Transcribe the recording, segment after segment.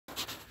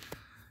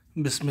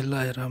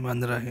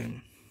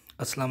Bismillahirrahmanirrahim.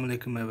 Assalamu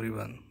alaikum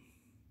everyone.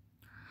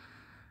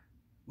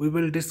 We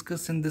will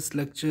discuss in this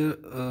lecture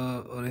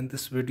or in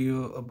this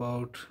video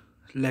about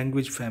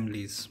language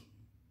families,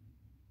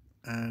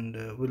 and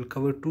we'll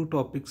cover two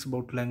topics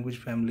about language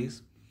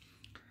families.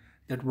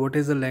 That what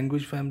is a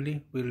language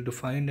family? We'll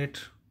define it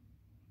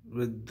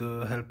with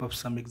the help of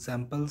some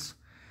examples,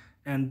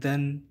 and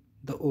then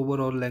the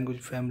overall language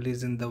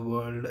families in the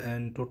world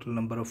and total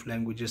number of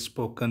languages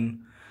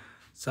spoken,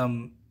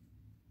 some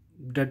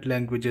dead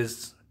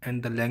languages,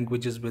 and the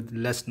languages with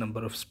less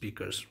number of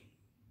speakers.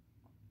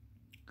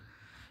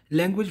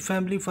 Language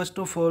family, first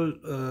of all,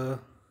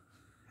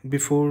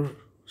 before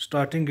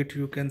starting it,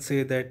 you can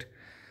say that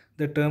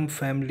the term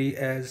family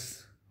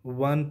as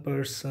one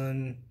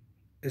person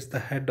is the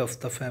head of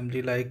the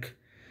family, like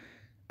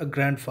a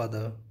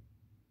grandfather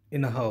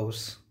in a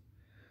house.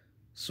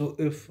 So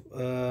if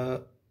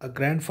a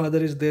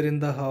grandfather is there in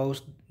the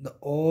house,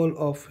 all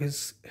of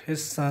his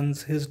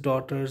sons, his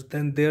daughters,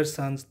 then their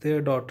sons, their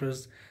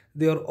daughters,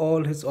 they are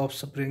all his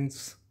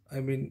offsprings. I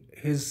mean,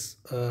 his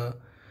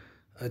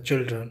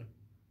children.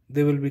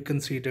 They will be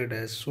considered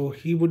as. So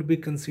he would be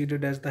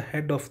considered as the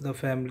head of the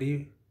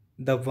family,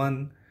 the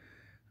one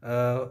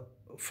uh,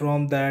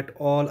 from that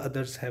all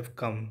others have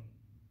come,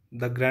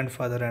 the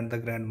grandfather and the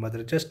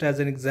grandmother. Just as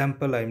an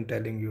example, I'm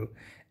telling you.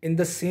 In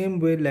the same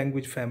way,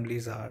 language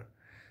families are.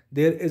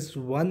 There is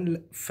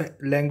one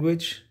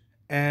language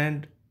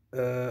and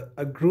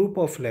a group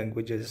of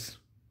languages,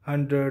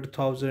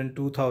 100,000,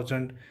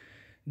 2,000.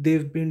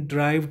 They've been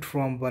derived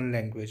from one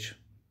language.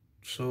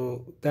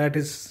 So that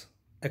is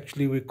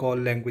actually we call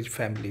language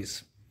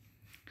families.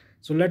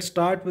 So let's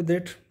start with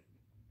it.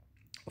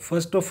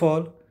 First of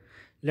all,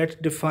 let's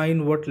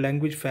define what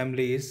language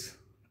family is.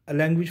 A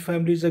language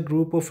family is a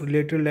group of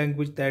related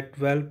language that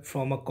develop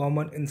from a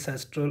common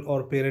ancestral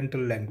or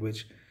parental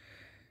language.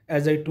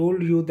 As I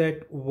told you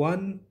that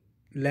one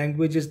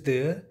language is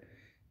there,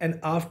 and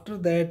after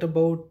that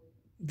about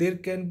there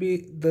can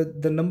be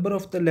the number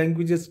of the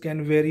languages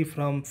can vary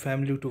from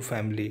family to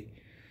family.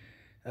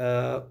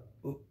 uh,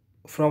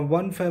 from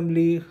one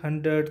family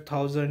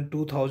 100,000,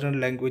 2,000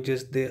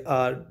 languages they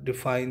are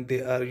defined,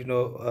 they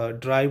are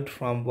derived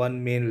from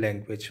one main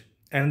language,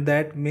 and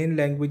that main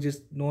language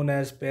is known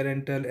as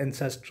parental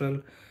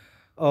ancestral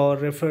or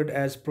referred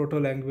as proto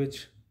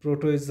language.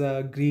 Proto is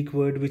a Greek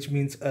word which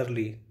means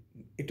early.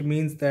 It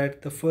means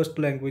that the first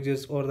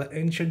languages or the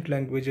ancient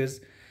languages.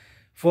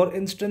 For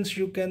instance,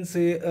 you can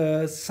say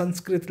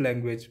Sanskrit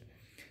language.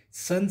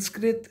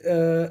 Sanskrit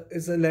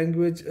is a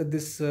language,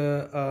 this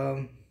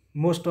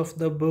most of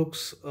the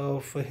books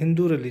of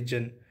Hindu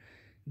religion,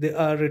 they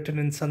are written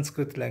in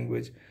Sanskrit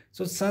language.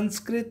 So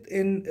Sanskrit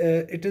in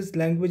it is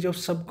language of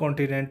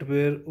subcontinent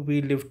where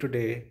we live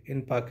today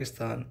in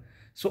Pakistan.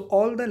 So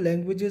all the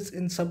languages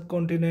in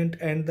subcontinent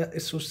and the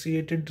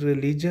associated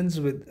religions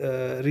with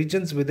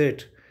regions with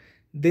it,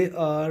 they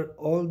are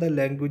all the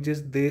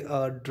languages, they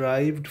are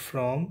derived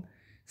from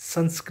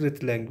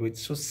Sanskrit language.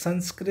 So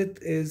Sanskrit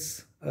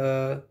is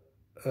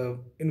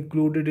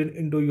included in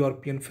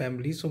Indo-European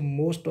family. So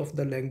most of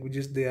the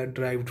languages they are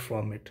derived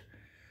from it.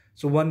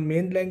 So one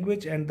main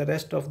language and the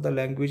rest of the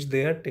language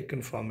they are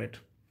taken from it.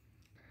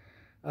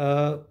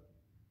 Uh,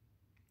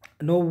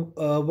 no,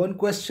 one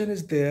question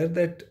is there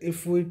that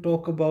if we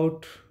talk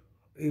about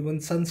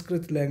even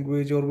Sanskrit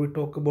language, or we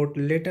talk about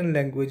Latin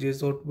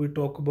languages, or we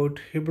talk about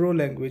Hebrew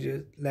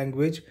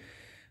language,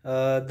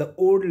 the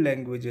old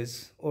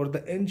languages or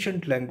the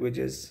ancient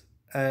languages,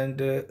 and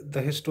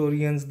the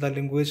historians, the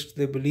linguists,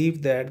 they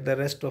believe that the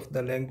rest of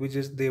the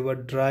languages they were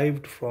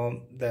derived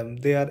from them.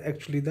 They are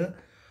actually the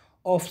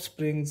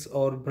offsprings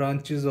or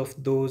branches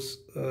of those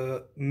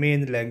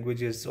main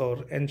languages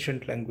or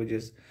ancient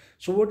languages.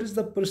 So, what is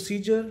the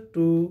procedure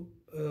to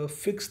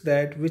fix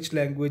that which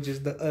language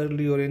is the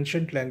early or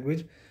ancient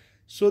language?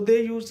 So,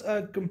 they use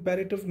a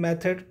comparative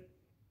method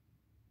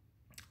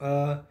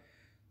uh,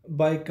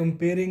 by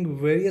comparing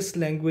various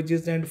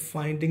languages and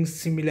finding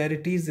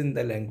similarities in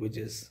the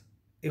languages.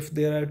 If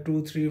there are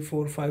two, three,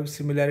 four, five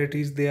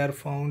similarities they are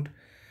found,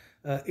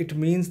 it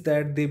means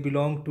that they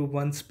belong to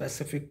one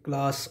specific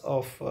class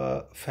of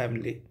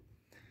family.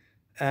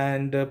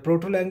 And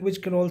proto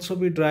language can also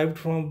be derived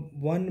from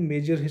one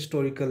major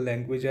historical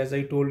language, as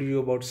I told you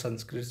about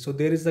Sanskrit. So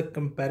there is a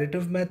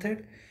comparative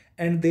method,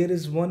 and there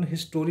is one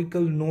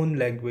historical known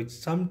language.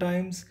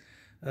 Sometimes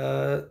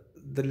uh,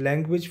 the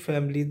language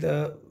family,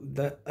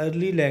 the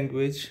early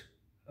language,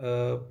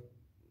 uh,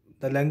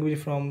 the language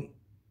from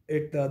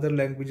it, the other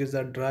languages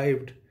are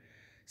derived.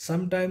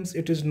 Sometimes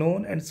it is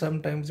known and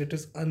sometimes it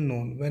is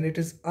unknown. When it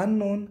is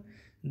unknown,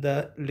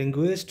 the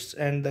linguists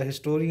and the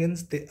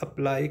historians they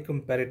apply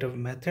comparative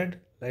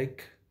method,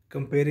 like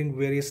comparing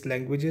various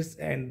languages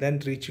and then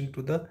reaching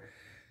to the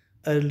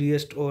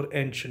earliest or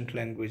ancient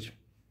language.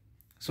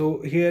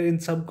 So here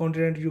in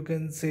subcontinent you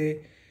can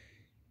say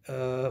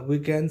we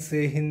can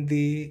say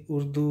Hindi,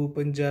 Urdu,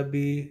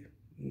 Punjabi,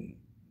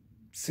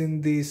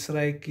 Sindhi,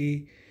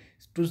 Saraiki.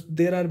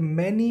 There are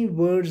many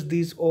words.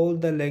 These all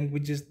the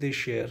languages they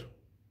share.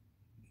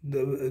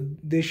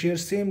 They share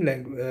same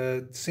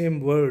language,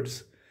 same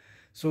words.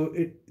 So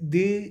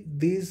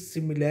these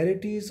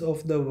similarities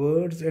of the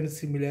words and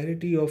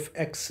similarity of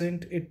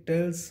accent,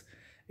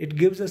 it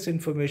gives us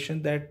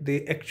information that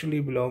they actually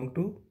belong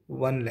to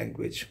one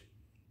language.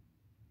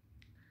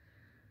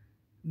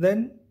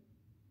 Then,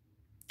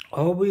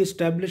 how we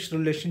establish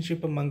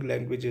relationship among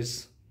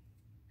languages.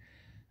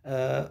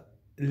 uh,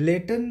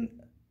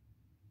 Latin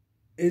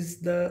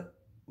is the,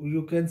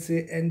 you can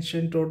say,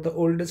 ancient or the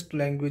oldest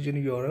language in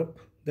Europe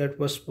that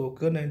was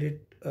spoken, and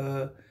it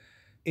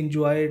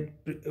enjoyed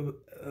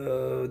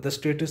the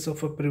status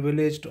of a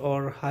privileged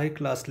or high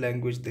class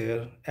language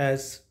there,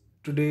 as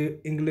today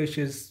English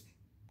is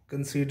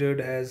considered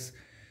as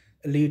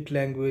elite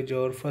language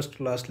or first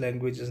class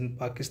languages in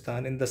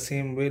Pakistan. In the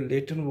same way,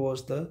 Latin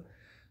was the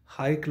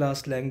high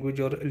class language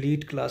or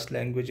elite class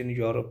language in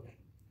Europe.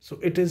 So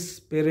it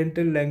is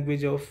parental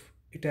language of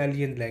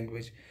Italian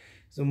language.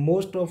 So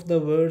most of the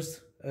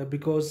words,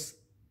 because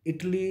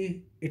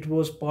Italy, it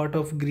was part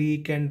of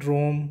Greek, and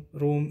Rome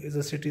is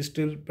a city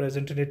still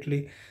present in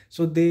Italy.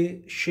 So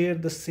they share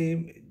the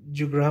same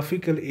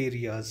geographical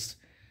areas.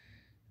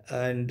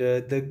 And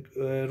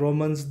the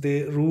Romans,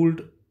 they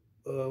ruled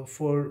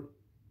for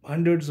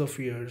hundreds of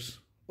years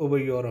over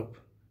Europe.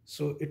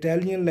 So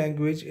Italian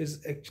language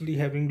is actually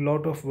having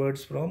lot of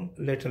words from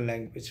Latin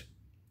language.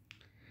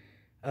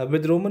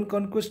 With Roman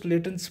conquest,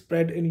 Latin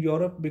spread in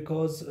Europe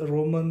because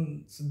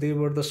Romans, they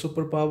were the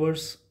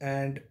superpowers,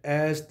 and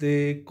as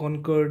they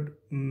conquered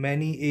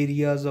many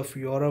areas of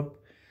Europe,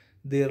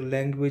 their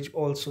language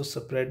also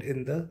spread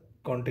in the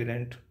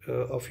continent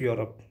of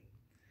Europe.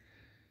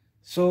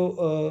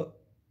 So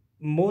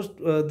most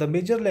the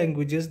major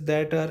languages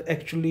that are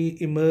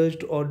actually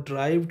emerged or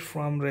derived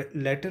from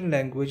Latin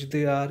language,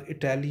 they are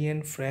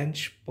Italian,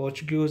 French,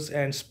 Portuguese,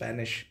 and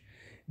Spanish.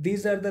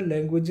 These are the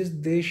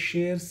languages, they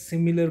share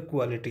similar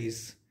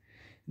qualities.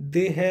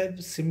 They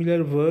have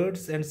similar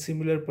words and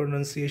similar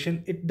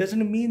pronunciation. It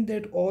doesn't mean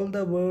that all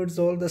the words,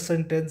 all the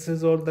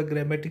sentences, or the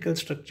grammatical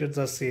structures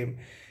are same.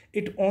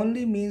 It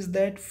only means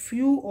that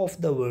few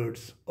of the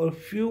words or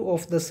few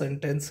of the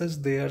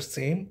sentences, they are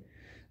same.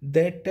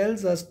 That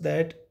tells us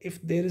that if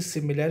there is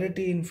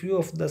similarity in few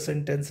of the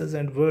sentences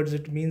and words,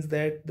 it means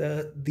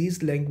that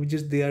these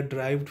languages, they are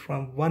derived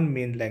from one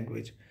main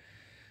language.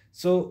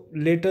 So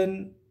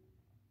Latin,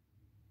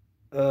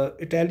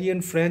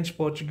 Italian, French,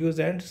 Portuguese,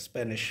 and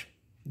Spanish,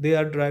 they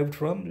are derived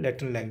from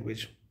Latin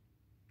language.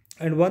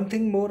 And one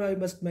thing more I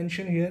must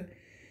mention here,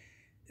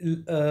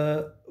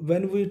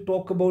 when we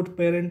talk about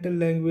parental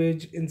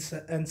language,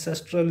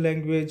 ancestral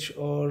language,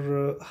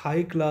 or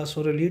high class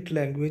or elite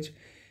language,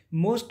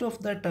 most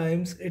of the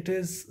times it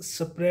is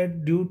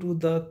spread due to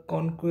the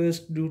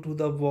conquest, due to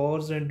the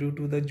wars, and due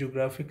to the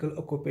geographical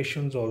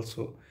occupations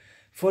also.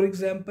 For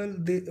example,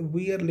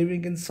 we are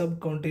living in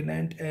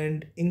subcontinent,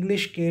 and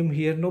English came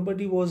here.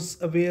 Nobody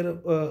was aware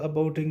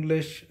about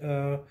English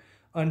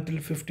until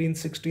 15th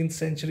 16th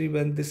century,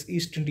 when this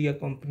East India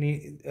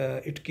Company,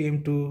 it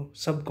came to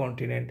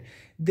subcontinent.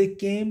 They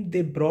came,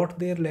 they brought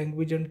their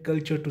language and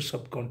culture to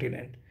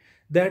subcontinent.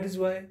 That is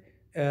why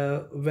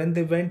when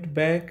they went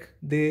back,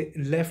 they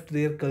left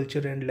their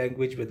culture and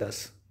language with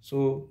us.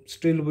 So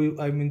still, we,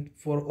 I mean,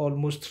 for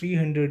almost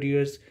 300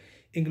 years,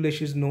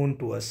 English is known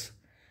to us.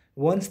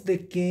 Once they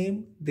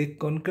came, they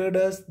conquered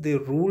us, they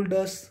ruled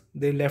us,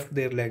 they left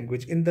their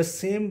language. In the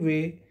same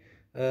way,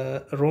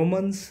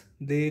 Romans,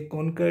 they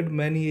conquered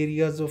many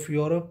areas of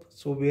Europe.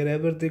 So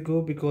wherever they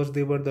go, because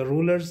they were the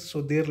rulers,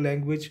 so their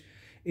language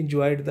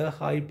enjoyed the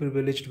high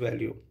privileged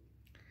value.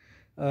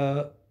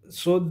 Uh,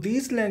 so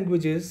these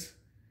languages,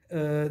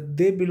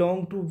 they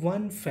belong to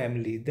one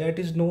family that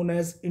is known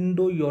as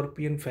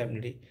Indo-European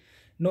family.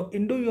 Now,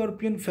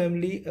 Indo-European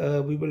family,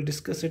 we will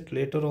discuss it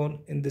later on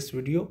in this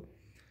video.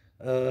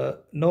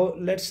 Now,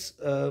 let's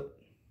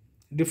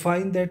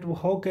define that.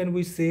 How can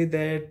we say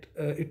that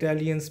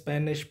Italian,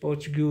 Spanish,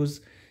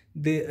 Portuguese,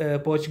 they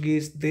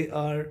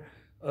are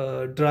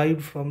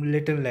derived from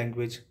Latin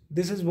language?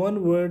 This is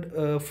one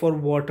word for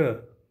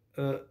water,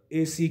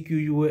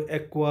 ACQUA,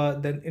 aqua.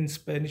 Then in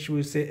Spanish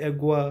we say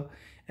agua,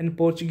 and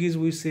Portuguese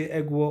we say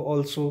agua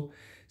also.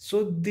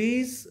 So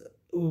these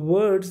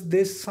words,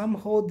 they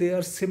somehow they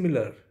are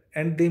similar,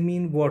 and they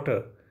mean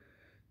water.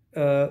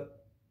 Uh,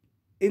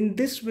 in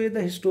this way,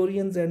 the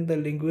historians and the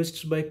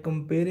linguists, by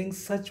comparing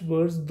such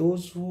words,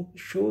 those who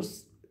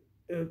shows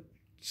uh,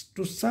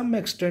 to some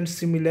extent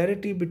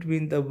similarity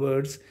between the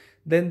words,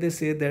 then they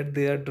say that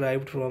they are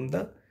derived from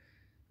the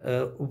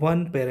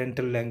one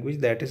parental language,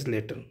 that is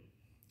Latin.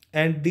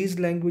 And these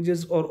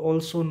languages are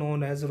also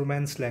known as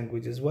Romance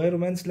languages. Why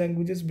Romance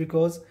languages?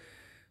 Because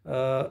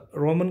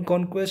Roman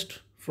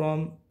conquest,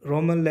 from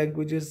Roman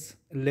languages,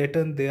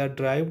 Latin, they are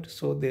derived,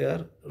 so they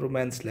are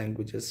Romance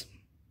languages.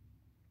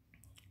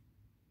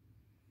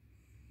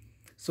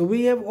 So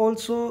we have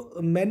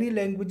also many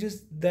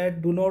languages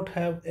that do not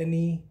have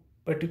any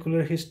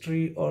particular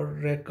history or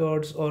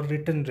records or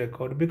written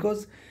record,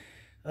 because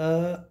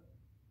uh,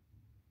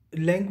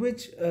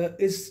 language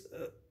is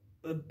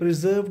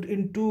preserved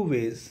in two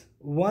ways.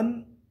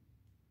 One,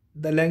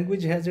 the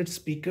language has its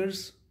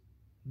speakers,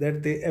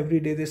 that they every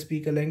day they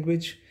speak a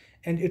language,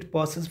 and it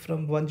passes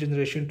from one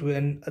generation to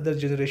another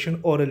generation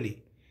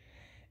orally.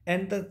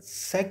 And the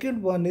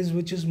second one is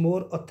which is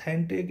more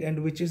authentic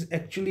and which is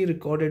actually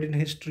recorded in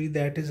history,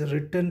 that is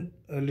written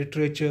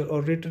literature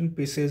or written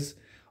pieces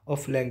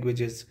of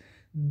languages.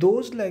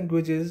 Those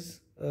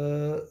languages,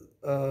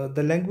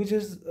 the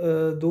languages,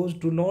 those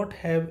do not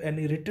have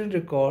any written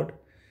record,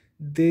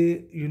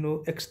 they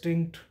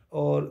extinct,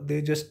 or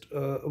they just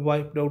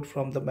wiped out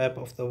from the map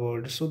of the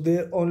world, so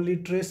their only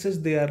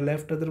traces they are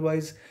left.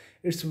 Otherwise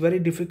it's very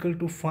difficult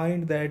to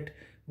find that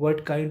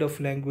what kind of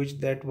language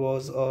that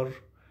was, or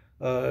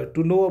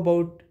to know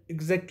about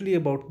exactly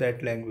about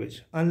that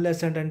language,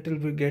 unless and until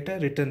we get a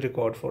written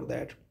record for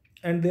that.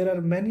 And there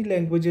are many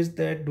languages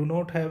that do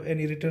not have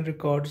any written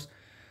records,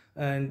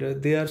 and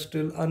they are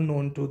still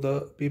unknown to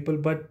the people.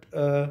 But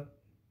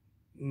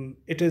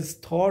it is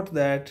thought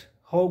that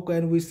how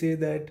can we say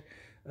that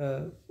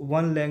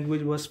one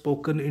language was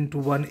spoken into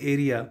one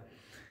area,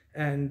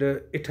 and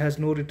it has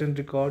no written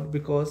record,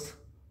 because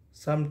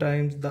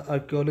sometimes the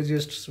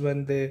archaeologists,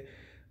 when they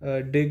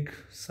dig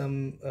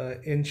some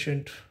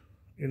ancient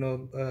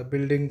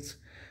buildings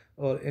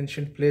or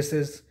ancient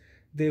places,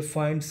 they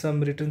find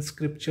some written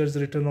scriptures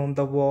written on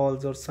the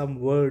walls or some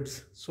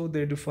words, so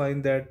they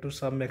define that to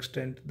some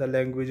extent the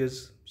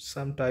languages,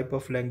 some type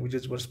of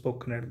languages were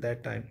spoken at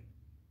that time.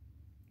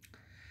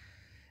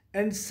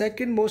 And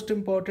second most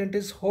important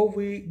is how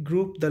we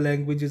group the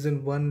languages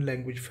in one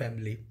language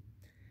family.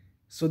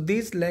 So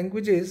these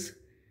languages,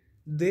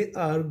 they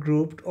are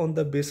grouped on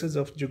the basis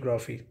of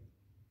geographical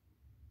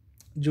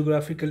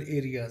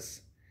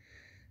areas.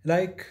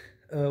 Like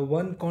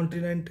one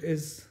continent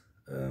is,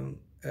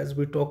 as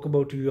we talk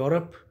about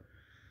Europe,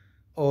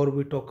 or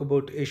we talk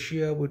about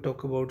Asia, we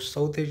talk about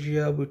South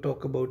Asia, we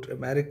talk about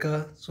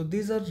America. So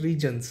these are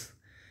regions.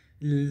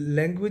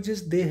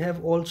 Languages, they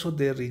have also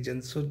their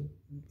regions. So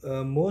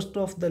most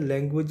of the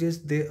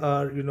languages, they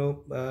are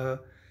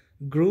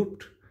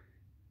grouped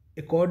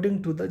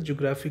according to the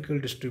geographical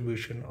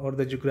distribution or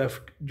the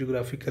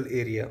geographical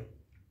area.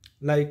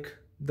 Like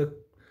the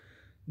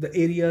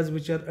areas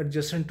which are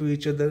adjacent to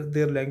each other,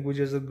 their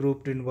languages are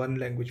grouped in one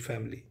language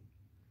family.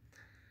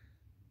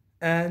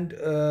 And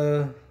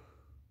uh,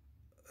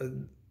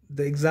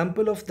 the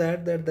example of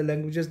that the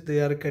languages, they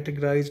are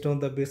categorized on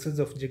the basis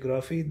of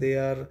geography,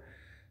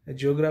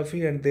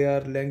 and they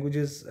are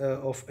languages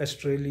of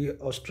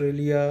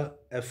Australia,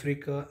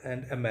 Africa,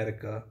 and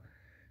America.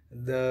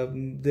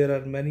 There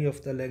are many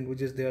of the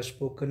languages, they are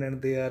spoken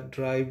and they are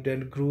derived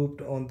and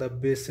grouped on the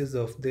basis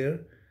of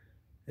their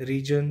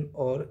region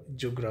or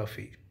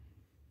geography.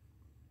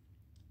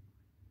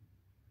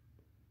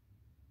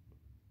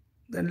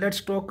 Then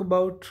let's talk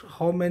about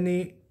how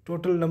many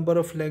total number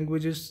of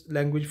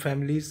language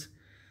families.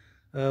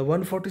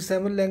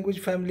 147 language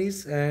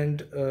families,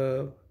 and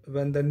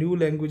when the new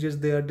languages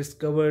they are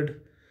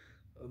discovered,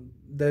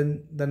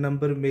 then the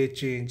number may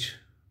change,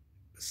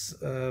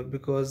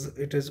 because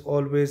it is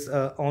always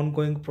a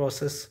ongoing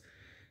process.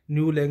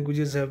 New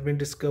languages have been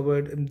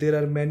discovered, and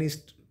there are many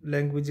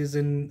languages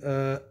in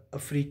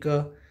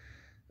Africa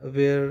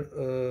where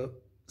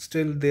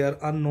still they are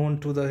unknown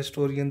to the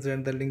historians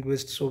and the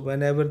linguists. So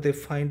whenever they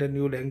find a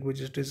new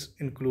language, it is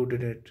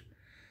included in it.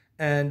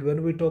 And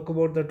when we talk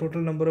about the total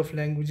number of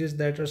languages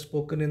that are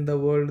spoken in the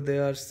world, they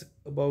are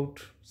about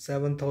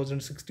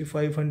 7,000,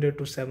 6,500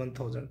 to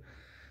 7,000.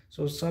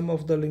 So some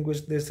of the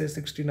linguists, they say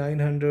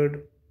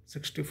 6,900,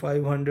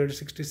 6,500,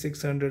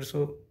 6,600.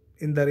 So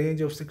in the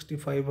range of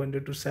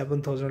 6,500 to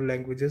 7,000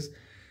 languages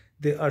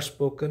they are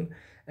spoken.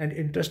 And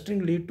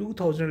interestingly,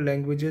 2,000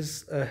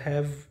 languages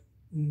have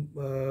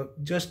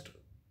just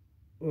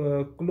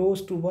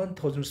close to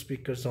 1,000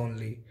 speakers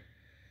only.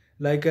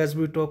 Like as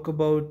we talk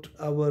about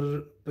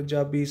our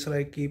Punjabi,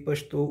 Saraiki,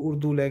 Pashto,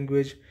 Urdu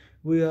language,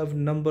 we have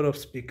number of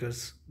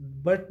speakers.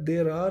 But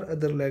there are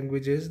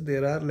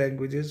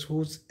languages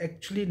whose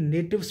actually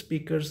native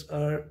speakers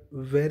are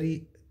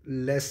very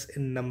less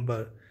in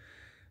number.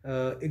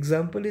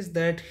 Example is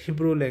that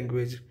Hebrew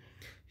language.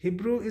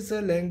 Hebrew is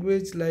a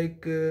language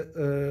like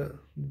the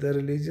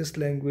religious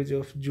language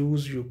of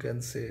Jews, you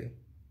can say.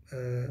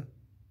 uh,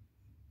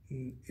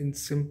 in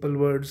simple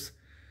words,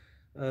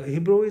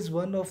 Hebrew is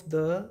one of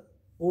the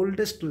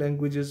oldest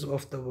languages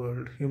of the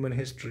world, human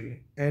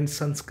history, and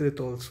Sanskrit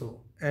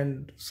also.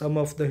 And some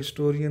of the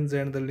historians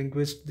and the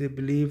linguists, they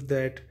believe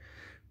that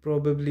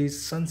probably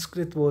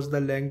Sanskrit was the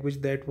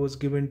language that was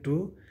given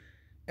to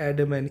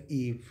Adam and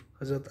Eve,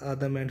 Hazrat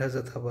Adam and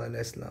Hazrat Hawa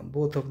alayhi salam.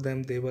 Both of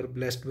them, they were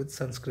blessed with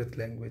Sanskrit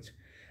language.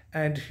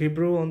 And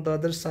Hebrew on the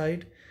other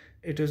side,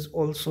 it is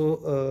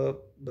also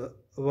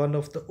one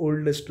of the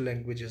oldest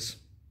languages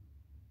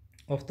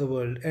of the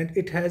world, and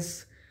it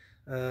has,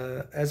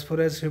 as far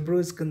as Hebrew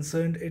is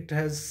concerned, it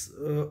has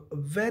a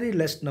very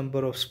less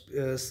number of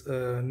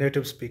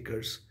native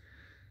speakers,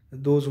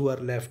 those who are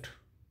left.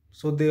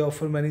 So they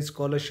offer many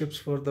scholarships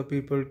for the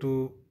people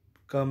to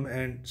come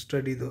and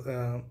study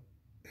the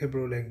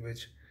Hebrew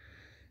language.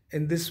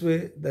 In this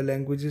way, the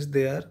languages,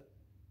 they are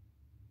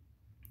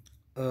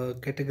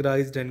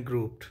categorized and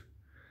grouped.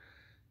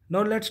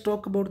 Now let's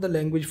talk about the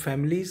language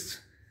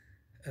families.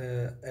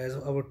 as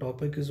our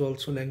topic is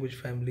also language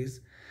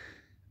families.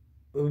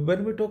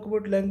 When we talk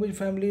about language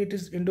family, it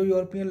is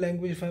Indo-European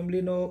language family.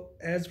 Now,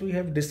 as we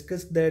have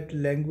discussed that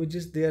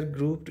languages, they are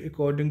grouped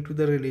according to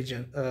the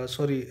religion,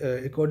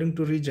 according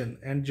to region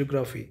and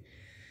geography.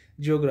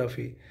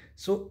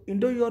 So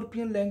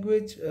Indo-European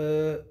language,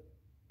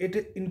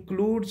 it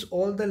includes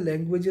all the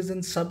languages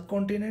in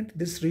subcontinent,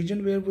 this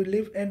region where we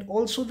live, and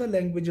also the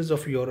languages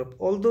of Europe.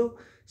 Although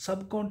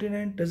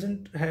subcontinent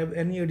doesn't have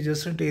any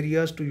adjacent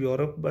areas to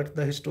Europe, but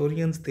the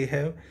historians, they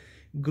have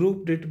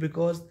grouped it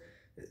because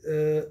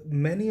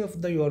many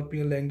of the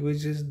European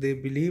languages, they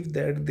believe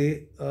that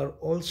they are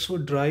also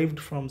derived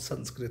from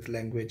Sanskrit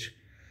language.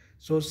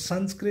 So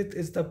Sanskrit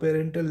is the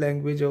parental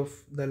language of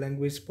the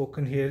language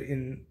spoken here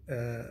in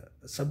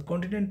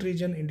subcontinent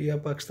region, India,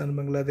 Pakistan,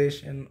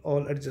 Bangladesh, and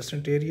all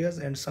adjacent areas,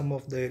 and some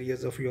of the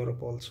areas of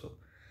Europe also.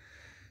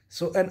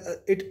 So, and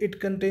it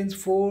contains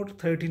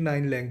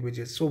 439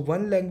 languages. So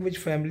one language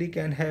family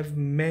can have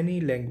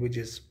many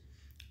languages.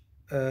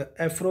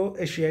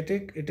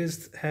 Afro-Asiatic, it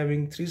is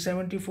having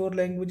 374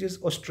 languages.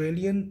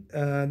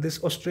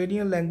 This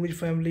Australian language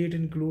family, it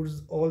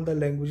includes all the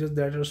languages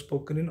that are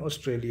spoken in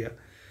Australia.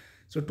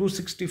 So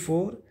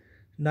 264.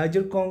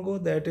 Niger Congo,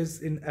 that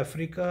is in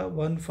Africa,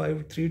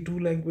 1532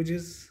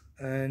 languages,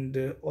 and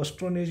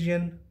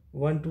Austronesian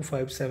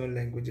 1257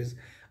 languages.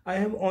 I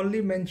have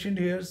only mentioned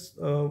here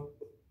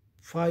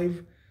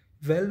five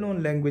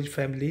well-known language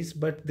families,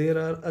 but there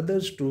are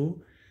others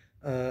too.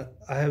 I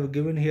have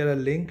given here a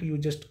link. You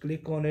just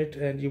click on it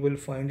and you will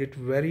find it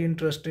very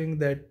interesting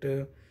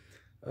that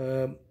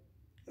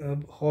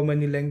how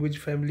many language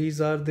families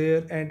are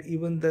there. And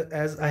even the,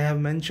 as I have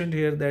mentioned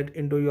here, that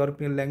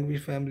Indo-European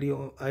language family,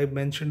 I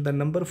mentioned the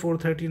number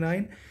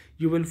 439.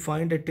 You will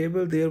find a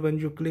table there when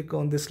you click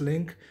on this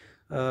link,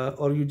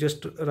 or you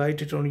just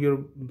write it on your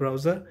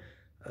browser.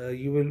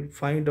 You will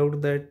find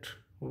out that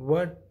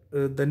what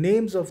the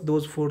names of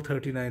those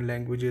 439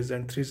 languages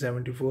and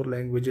 374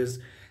 languages,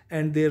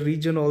 and their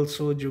region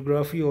also,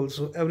 geography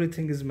also,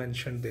 everything is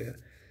mentioned there.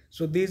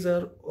 So these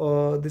are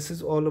this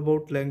is all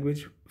about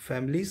language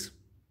families.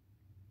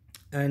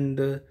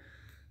 And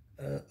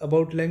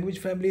about language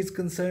family is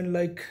concerned,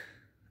 like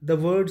the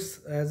words,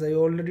 as I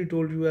already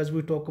told you, as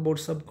we talk about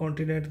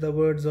subcontinent, the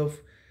words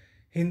of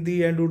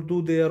Hindi and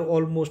Urdu, they are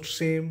almost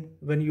same.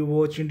 When you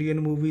watch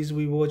Indian movies,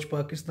 we watch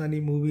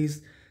Pakistani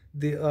movies,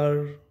 they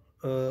are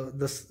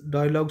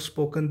dialogue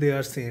spoken, they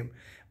are same.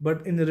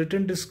 But in the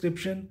written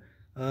description,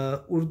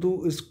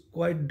 Urdu is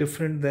quite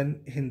different than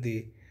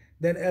Hindi.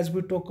 Then, as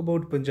we talk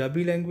about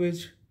Punjabi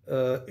language,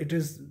 it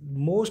is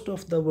most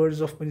of the words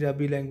of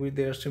Punjabi language,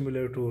 they are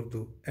similar to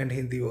Urdu and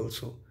Hindi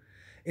also.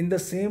 In the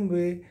same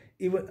way,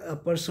 even a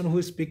person who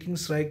is speaking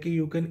Saraiki,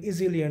 you can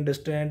easily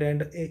understand,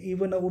 and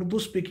even a Urdu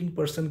speaking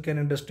person can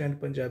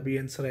understand Punjabi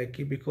and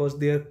Saraiki because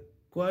they are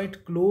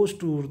quite close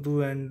to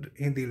Urdu and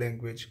Hindi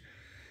language.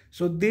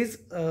 So this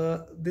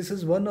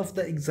is one of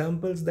the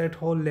examples that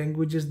how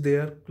languages, they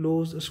are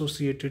close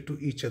associated to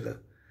each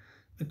other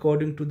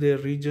according to their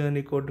region,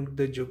 according to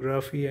their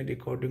geography, and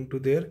according to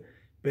their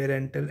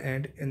parental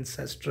and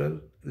ancestral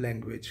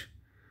language.